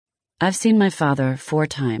I've seen my father 4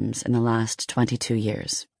 times in the last 22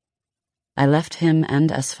 years. I left him and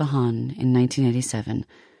Esfahan in 1987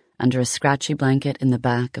 under a scratchy blanket in the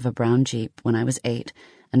back of a brown Jeep when I was 8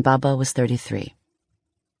 and Baba was 33.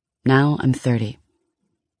 Now I'm 30.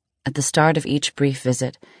 At the start of each brief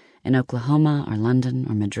visit, in Oklahoma or London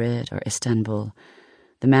or Madrid or Istanbul,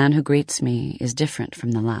 the man who greets me is different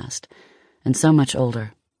from the last, and so much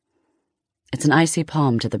older. It's an icy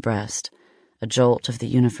palm to the breast, a jolt of the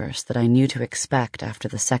universe that I knew to expect after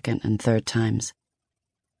the 2nd and 3rd times.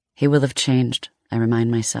 He will have changed, I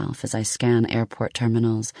remind myself as I scan airport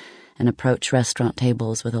terminals and approach restaurant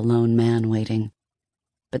tables with a lone man waiting.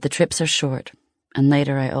 But the trips are short, and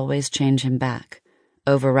later I always change him back,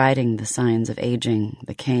 overriding the signs of aging,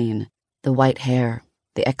 the cane, the white hair,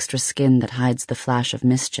 the extra skin that hides the flash of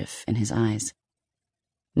mischief in his eyes.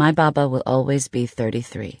 My Baba will always be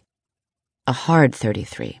 33. A hard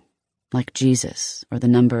 33, like Jesus, or the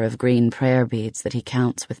number of green prayer beads that he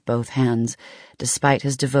counts with both hands, despite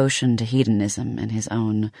his devotion to hedonism and his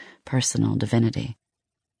own personal divinity.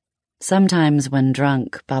 Sometimes when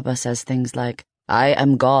drunk, Baba says things like, "I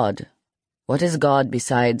am God. What is God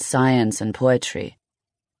besides science and poetry?"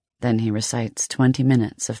 Then he recites 20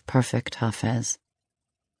 minutes of perfect Hafez.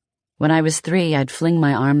 When I was 3, I'd fling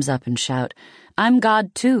my arms up and shout, "I'm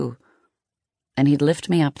God too!" And he'd lift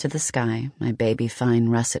me up to the sky, my baby-fine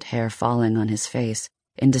russet hair falling on his face,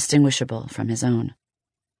 indistinguishable from his own.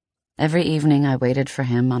 Every evening I waited for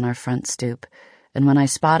him on our front stoop, and when I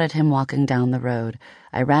spotted him walking down the road,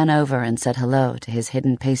 I ran over and said hello to his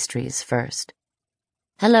hidden pastries first.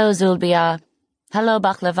 "Hello, Zulbia. Hello,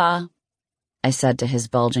 baklava," I said to his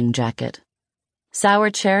bulging jacket. "Sour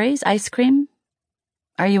cherries, ice cream?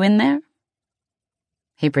 Are you in there?"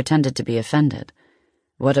 He pretended to be offended.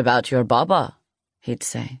 "What about your Baba?" he'd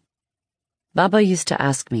say. Baba used to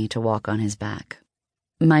ask me to walk on his back.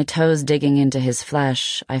 My toes digging into his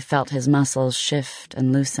flesh, I felt his muscles shift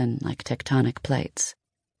and loosen like tectonic plates.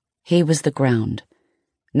 He was the ground.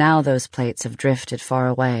 Now those plates have drifted far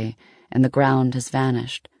away, and the ground has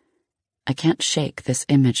vanished. I can't shake this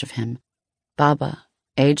image of him. Baba,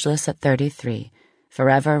 ageless at 33,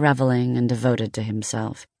 forever reveling and devoted to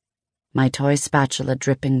himself. My toy spatula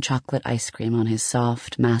dripping chocolate ice cream on his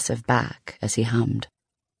soft, massive back as he hummed.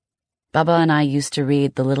 Baba and I used to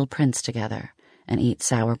read The Little Prince together and eat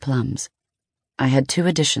sour plums. I had 2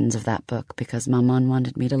 editions of that book because Maman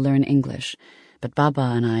wanted me to learn English, but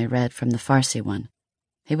Baba and I read from the Farsi one.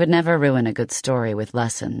 He would never ruin a good story with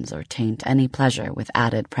lessons or taint any pleasure with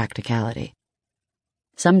added practicality.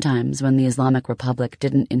 Sometimes, when the Islamic Republic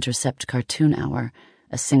didn't intercept Cartoon Hour,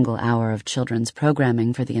 a single hour of children's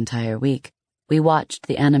programming for the entire week, we watched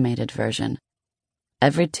the animated version.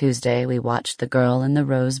 Every Tuesday we watched The Girl in the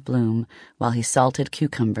Rose Bloom while he salted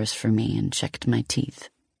cucumbers for me and checked my teeth.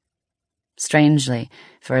 Strangely,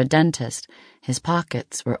 for a dentist, his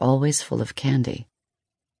pockets were always full of candy.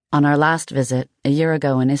 On our last visit, a year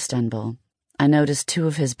ago in Istanbul, I noticed 2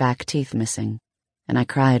 of his back teeth missing, and I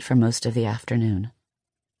cried for most of the afternoon.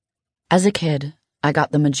 As a kid, I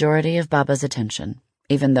got the majority of Baba's attention,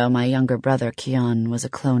 even though my younger brother Kian was a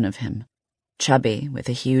clone of him, chubby with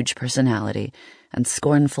a huge personality and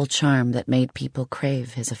scornful charm that made people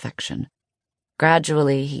crave his affection.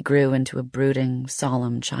 Gradually, he grew into a brooding,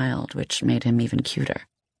 solemn child, which made him even cuter.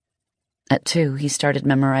 At 2, he started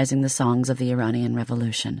memorizing the songs of the Iranian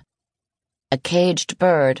Revolution. "A caged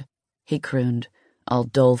bird," he crooned, all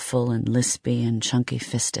doleful and lispy and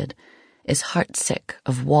chunky-fisted, "is heartsick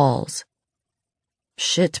of walls."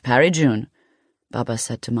 "Shit, Parijun," Baba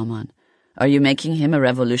said to Maman. "Are you making him a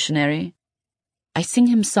revolutionary?" "I sing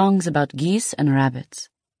him songs about geese and rabbits."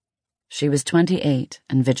 She was 28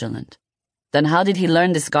 and vigilant. "Then how did he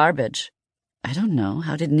learn this garbage?" "I don't know.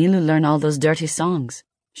 How did Nilu learn all those dirty songs?"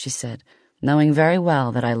 she said, knowing very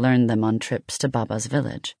well that I learned them on trips to Baba's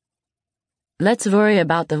village. "Let's worry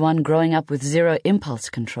about the one growing up with 0 impulse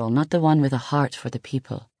control, not the one with a heart for the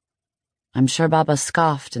people." I'm sure Baba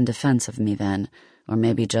scoffed in defense of me then, or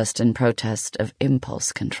maybe just in protest of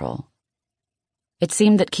impulse control. It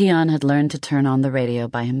seemed that Kian had learned to turn on the radio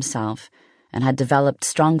by himself and had developed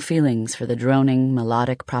strong feelings for the droning,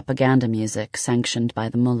 melodic propaganda music sanctioned by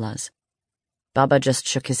the mullahs. Baba just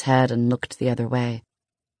shook his head and looked the other way.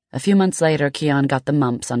 A few months later, Kian got the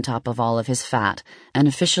mumps on top of all of his fat and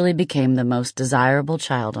officially became the most desirable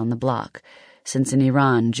child on the block, since in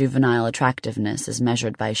Iran juvenile attractiveness is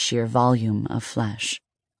measured by sheer volume of flesh.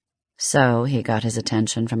 So he got his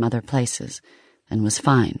attention from other places and was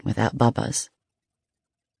fine without Baba's.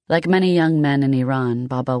 Like many young men in Iran,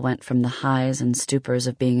 Baba went from the highs and stupors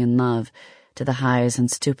of being in love to the highs and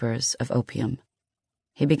stupors of opium.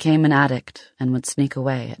 He became an addict and would sneak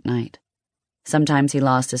away at night. Sometimes he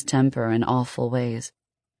lost his temper in awful ways.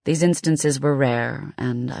 These instances were rare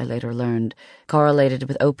and, I later learned, correlated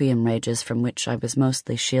with opium rages from which I was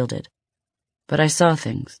mostly shielded. But I saw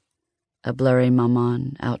things. A blurry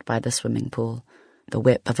maman out by the swimming pool, the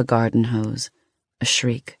whip of a garden hose, a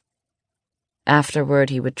shriek.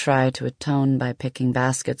 Afterward, he would try to atone by picking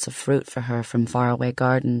baskets of fruit for her from faraway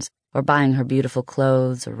gardens, or buying her beautiful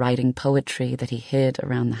clothes, or writing poetry that he hid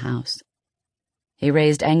around the house. He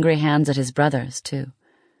raised angry hands at his brothers, too.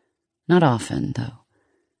 Not often, though.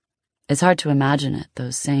 It's hard to imagine it,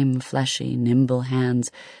 those same fleshy, nimble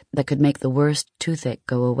hands that could make the worst toothache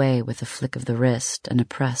go away with a flick of the wrist and a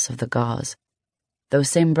press of the gauze. Those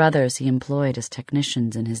same brothers he employed as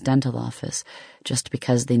technicians in his dental office just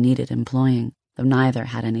because they needed employing, though neither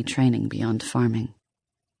had any training beyond farming.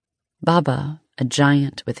 Baba, a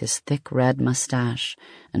giant with his thick red mustache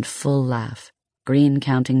and full laugh, green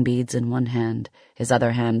counting beads in one hand, his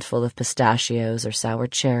other hand full of pistachios or sour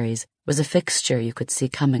cherries, was a fixture you could see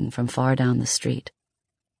coming from far down the street.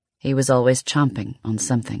 He was always chomping on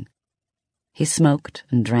something. He smoked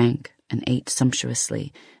and drank and ate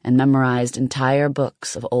sumptuously and memorized entire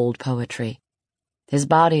books of old poetry. His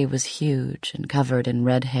body was huge and covered in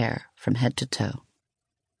red hair from head to toe.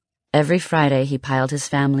 Every Friday he piled his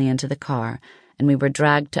family into the car, and we were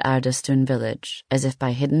dragged to Ardestun village as if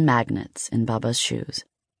by hidden magnets in Baba's shoes.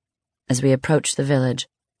 As we approached the village,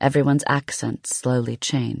 everyone's accents slowly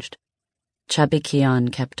changed. Chubby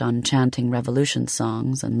Kian kept on chanting revolution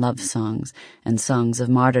songs and love songs and songs of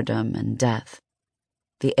martyrdom and death.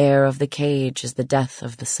 The air of the cage is the death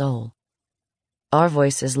of the soul. Our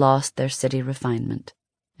voices lost their city refinement,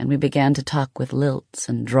 and we began to talk with lilts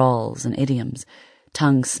and drawls and idioms,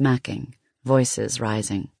 tongue smacking, voices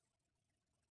rising.